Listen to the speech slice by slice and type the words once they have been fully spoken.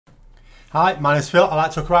Hi, my name's Phil. I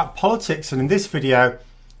like to talk about politics, and in this video,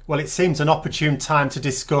 well, it seems an opportune time to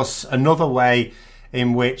discuss another way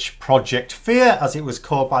in which Project Fear, as it was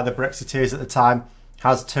called by the Brexiteers at the time,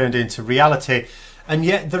 has turned into reality. And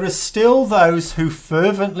yet there are still those who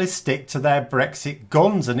fervently stick to their Brexit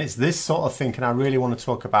guns, and it's this sort of thinking I really want to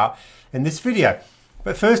talk about in this video.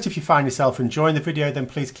 But first, if you find yourself enjoying the video, then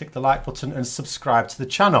please click the like button and subscribe to the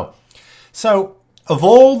channel. So, of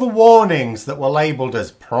all the warnings that were labelled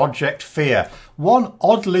as Project Fear, one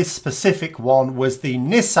oddly specific one was the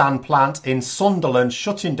Nissan plant in Sunderland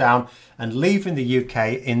shutting down and leaving the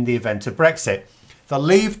UK in the event of Brexit. The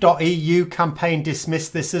leave.eu campaign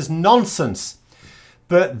dismissed this as nonsense.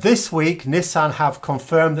 But this week, Nissan have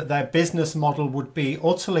confirmed that their business model would be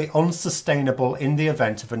utterly unsustainable in the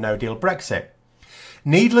event of a no-deal Brexit.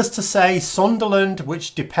 Needless to say, Sunderland,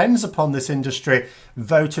 which depends upon this industry,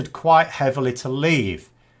 voted quite heavily to leave.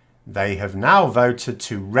 They have now voted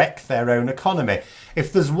to wreck their own economy.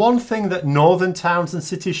 If there's one thing that northern towns and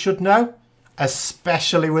cities should know,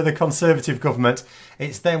 especially with a Conservative government,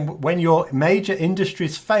 it's then when your major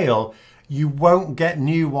industries fail, you won't get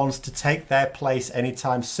new ones to take their place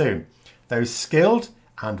anytime soon. Those skilled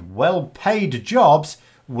and well-paid jobs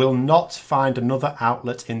will not find another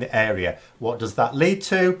outlet in the area. What does that lead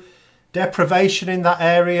to? Deprivation in that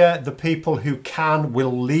area. The people who can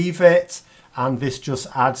will leave it, and this just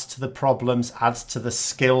adds to the problems, adds to the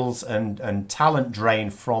skills and talent drain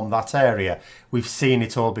from that area. We've seen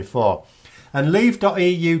it all before. And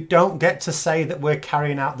leave.eu don't get to say that we're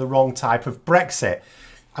carrying out the wrong type of Brexit.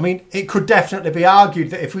 I mean, it could definitely be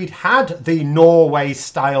argued that if we'd had the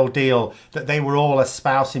Norway-style deal that they were all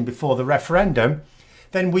espousing before the referendum,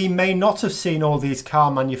 then we may not have seen all these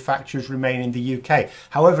car manufacturers remain in the UK.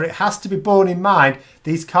 However, it has to be borne in mind,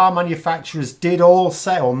 these car manufacturers did all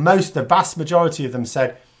say, or the vast majority of them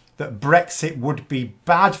said, that Brexit would be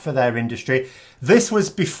bad for their industry. This was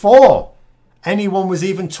before anyone was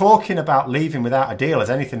even talking about leaving without a deal as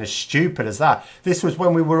anything as stupid as that. This was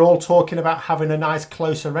when we were all talking about having a nice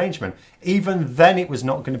close arrangement. Even then it was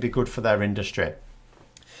not going to be good for their industry.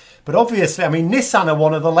 But obviously, I mean, Nissan are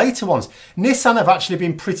one of the later ones. Nissan have actually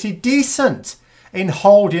been pretty decent in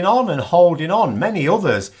holding on and holding on. Many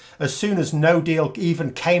others, as soon as no deal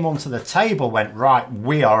even came onto the table, went, right,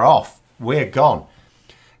 we are off, we're gone.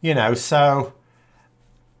 You know, so,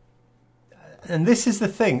 and this is the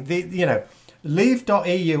thing,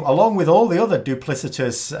 leave.eu, along with all the other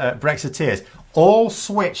duplicitous Brexiteers, all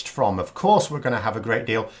switched from, of course, we're going to have a great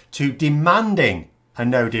deal, to demanding a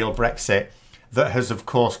no-deal Brexit. That has, of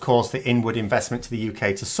course, caused the inward investment to the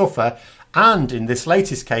UK to suffer, and in this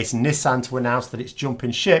latest case, Nissan to announce that it's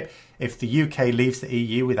jumping ship if the UK leaves the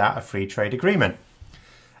EU without a free trade agreement.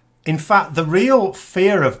 In fact, the real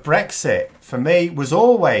fear of Brexit, for me, was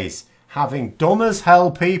always having dumb as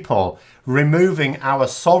hell people removing our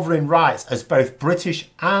sovereign rights as both British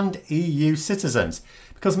and EU citizens.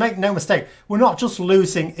 Because make no mistake, we're not just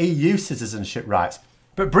losing EU citizenship rights,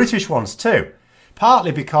 but British ones too.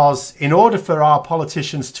 Partly because in order for our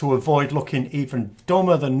politicians to avoid looking even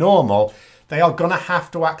dumber than normal, they are going to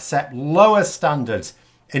have to accept lower standards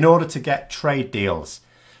in order to get trade deals.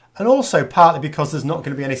 And also partly because there's not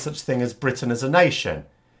going to be any such thing as Britain as a nation.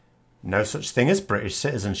 No such thing as British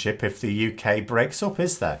citizenship if the UK breaks up,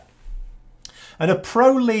 is there? And a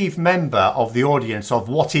pro-leave member of the audience of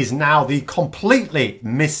what is now the completely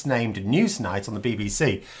misnamed Newsnight on the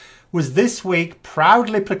BBC was this week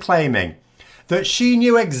proudly proclaiming that she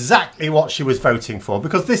knew exactly what she was voting for,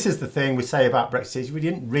 because this is the thing we say about Brexit, we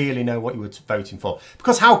didn't really know what you were voting for.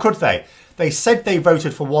 Because how could they? They said they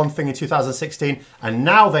voted for one thing in 2016 and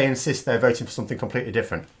now they insist they're voting for something completely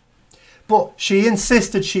different. But she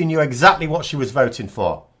insisted she knew exactly what she was voting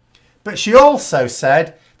for. But she also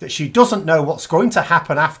said that she doesn't know what's going to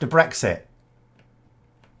happen after Brexit.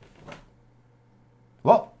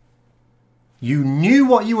 What? You knew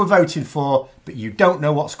what you were voting for, but you don't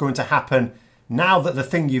know what's going to happen now that the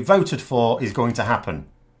thing you voted for is going to happen.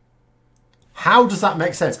 How does that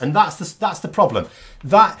make sense? And that's the problem.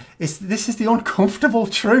 This is the uncomfortable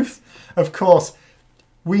truth. Of course,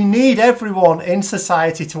 we need everyone in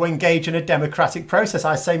society to engage in a democratic process.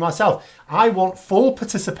 I say myself, I want full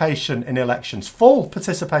participation in elections, full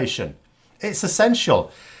participation. It's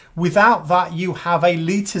essential. Without that, you have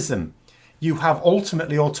elitism. You have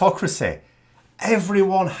ultimately autocracy.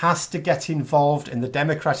 Everyone has to get involved in the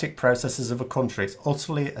democratic processes of a country. It's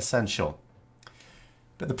utterly essential.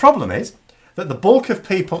 But the problem is that the bulk of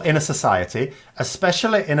people in a society,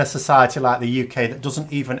 especially in a society like the UK that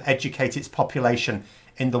doesn't even educate its population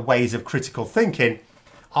in the ways of critical thinking,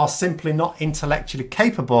 are simply not intellectually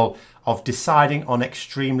capable of deciding on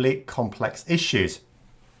extremely complex issues.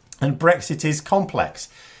 And Brexit is complex.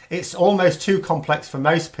 It's almost too complex for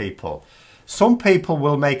most people. Some people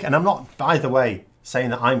will make, and I'm not, by the way,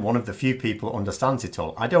 saying that I'm one of the few people who understands it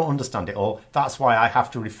all. I don't understand it all. That's why I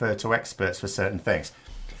have to refer to experts for certain things.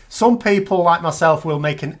 Some people, like myself, will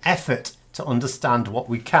make an effort to understand what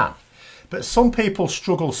we can. But some people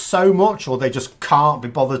struggle so much, or they just can't be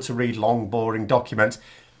bothered to read long, boring documents,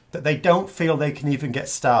 that they don't feel they can even get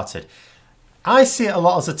started. I see it a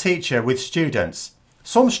lot as a teacher with students.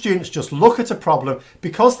 Some students just look at a problem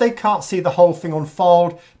because they can't see the whole thing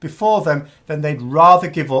unfold before them, then they'd rather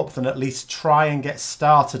give up than at least try and get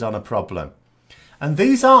started on a problem. And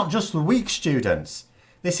these aren't just the weak students.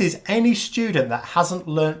 This is any student that hasn't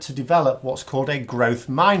learnt to develop what's called a growth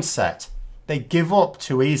mindset. They give up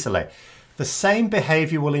too easily. The same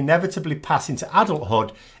behaviour will inevitably pass into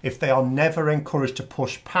adulthood if they are never encouraged to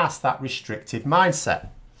push past that restrictive mindset.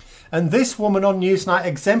 And this woman on Newsnight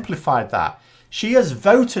exemplified that. She has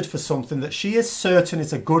voted for something that she is certain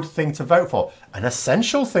is a good thing to vote for, an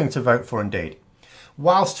essential thing to vote for indeed,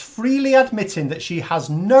 whilst freely admitting that she has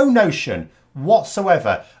no notion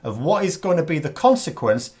whatsoever of what is going to be the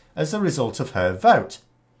consequence as a result of her vote.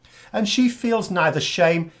 And she feels neither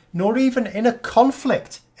shame nor even inner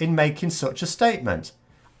conflict in making such a statement.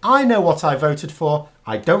 I know what I voted for,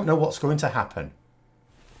 I don't know what's going to happen.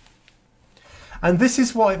 And this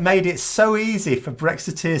is what made it so easy for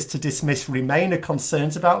Brexiteers to dismiss Remainer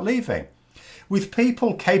concerns about leaving. With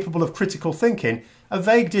people capable of critical thinking, a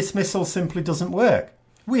vague dismissal simply doesn't work.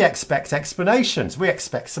 We expect explanations, we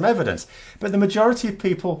expect some evidence, but the majority of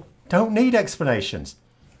people don't need explanations.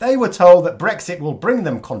 They were told that Brexit will bring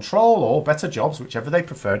them control or better jobs, whichever they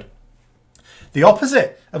preferred. The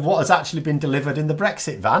opposite of what has actually been delivered in the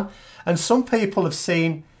Brexit van, and some people have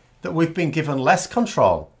seen that we've been given less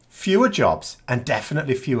control, fewer jobs, and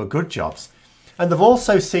definitely fewer good jobs. And they've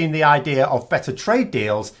also seen the idea of better trade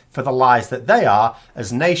deals for the lies that they are,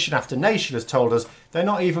 as nation after nation has told us they're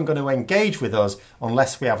not even going to engage with us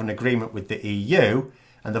unless we have an agreement with the EU.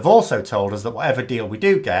 And they've also told us that whatever deal we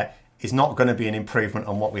do get is not going to be an improvement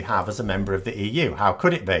on what we have as a member of the EU. How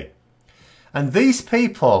could it be? And these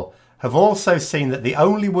people have also seen that the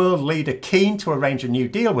only world leader keen to arrange a new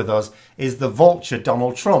deal with us is the vulture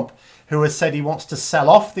Donald Trump, who has said he wants to sell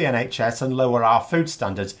off the NHS and lower our food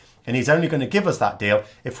standards, and he's only going to give us that deal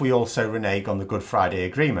if we also renege on the Good Friday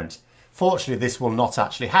Agreement. Fortunately, this will not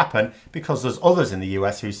actually happen because there's others in the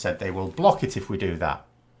US who said they will block it if we do that.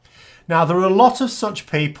 Now, there are a lot of such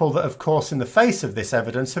people that, of course, in the face of this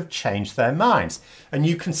evidence have changed their minds. And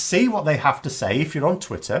you can see what they have to say if you're on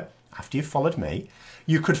Twitter, after you've followed me.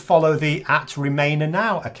 You could follow the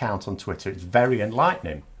 @RemainANow account on Twitter. It's very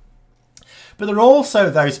enlightening. But there are also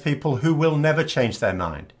those people who will never change their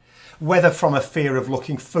mind, whether from a fear of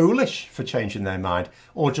looking foolish for changing their mind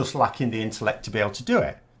or just lacking the intellect to be able to do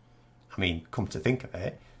it. I mean, come to think of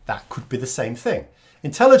it, that could be the same thing.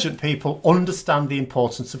 Intelligent people understand the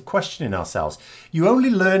importance of questioning ourselves. You only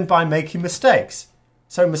learn by making mistakes.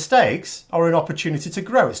 So mistakes are an opportunity to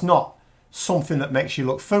grow. It's not something that makes you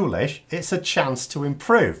look foolish. It's a chance to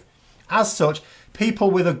improve. As such, people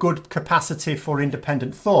with a good capacity for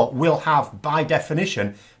independent thought will have, by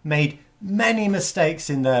definition, made many mistakes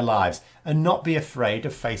in their lives and not be afraid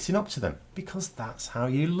of facing up to them, because that's how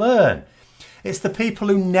you learn. It's the people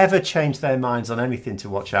who never change their minds on anything to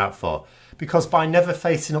watch out for, because by never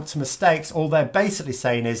facing up to mistakes, all they're basically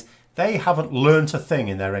saying is they haven't learnt a thing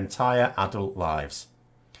in their entire adult lives.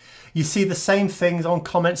 You see the same things on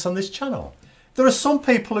comments on this channel. There are some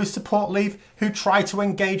people who support Leave who try to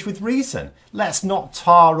engage with reason. Let's not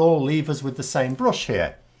tar all Leavers with the same brush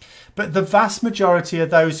here. But the vast majority are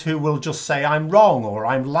those who will just say I'm wrong or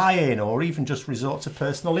I'm lying or even just resort to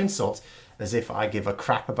personal insults, as if I give a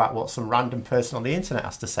crap about what some random person on the internet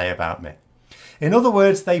has to say about me. In other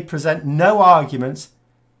words, they present no arguments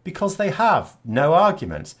because they have no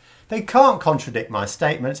arguments. They can't contradict my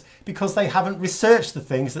statements because they haven't researched the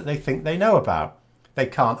things that they think they know about. They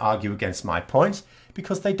can't argue against my points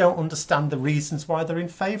because they don't understand the reasons why they're in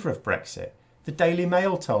favour of Brexit. The Daily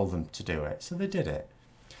Mail told them to do it, so they did it.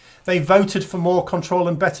 They voted for more control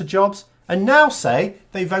and better jobs, and now say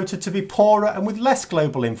they voted to be poorer and with less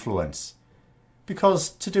global influence, because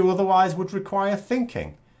to do otherwise would require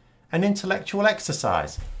thinking, an intellectual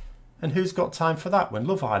exercise. And who's got time for that when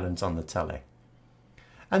Love Island's on the telly?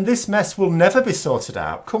 And this mess will never be sorted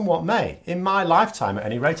out, come what may. In my lifetime, at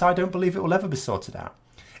any rate, I don't believe it will ever be sorted out.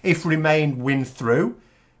 If Remain win through,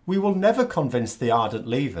 we will never convince the ardent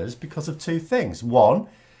leavers because of two things. One,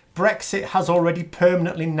 Brexit has already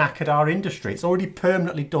permanently knackered our industry. It's already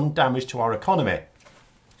permanently done damage to our economy.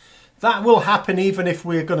 That will happen even if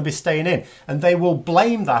we're going to be staying in. And they will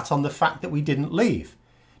blame that on the fact that we didn't leave.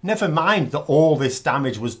 Never mind that all this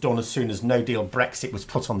damage was done as soon as no deal Brexit was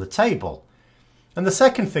put on the table. And the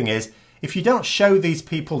second thing is, if you don't show these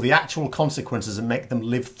people the actual consequences and make them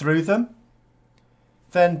live through them,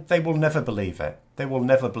 then they will never believe it. They will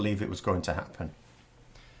never believe it was going to happen.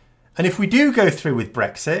 And if we do go through with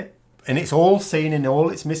Brexit, and it's all seen in all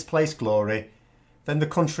its misplaced glory, then the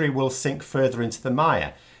country will sink further into the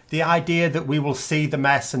mire. The idea that we will see the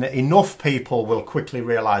mess and enough people will quickly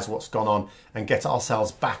realise what's gone on and get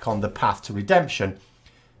ourselves back on the path to redemption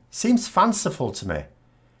seems fanciful to me.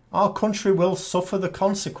 Our country will suffer the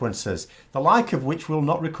consequences, the like of which we'll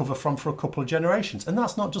not recover from for a couple of generations. And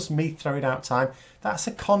that's not just me throwing out time, that's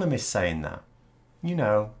economists saying that. You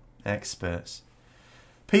know, experts.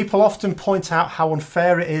 People often point out how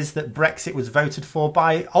unfair it is that Brexit was voted for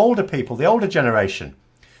by older people, the older generation.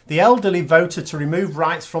 The elderly voted to remove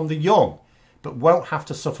rights from the young, but won't have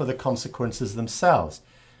to suffer the consequences themselves.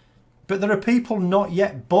 But there are people not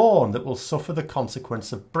yet born that will suffer the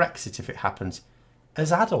consequence of Brexit if it happens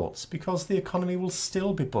as adults, because the economy will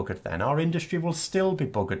still be buggered then. Our industry will still be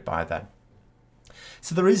buggered by then.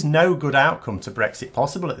 So there is no good outcome to Brexit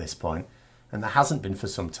possible at this point, and there hasn't been for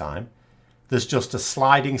some time. There's just a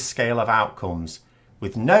sliding scale of outcomes,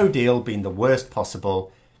 with no deal being the worst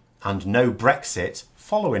possible and no Brexit,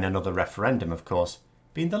 following another referendum of course,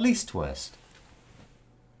 being the least worst.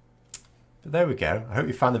 But there we go. I hope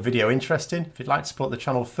you found the video interesting. If you'd like to support the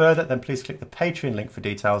channel further, then please click the Patreon link for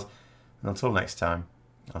details. And until next time,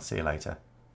 I'll see you later.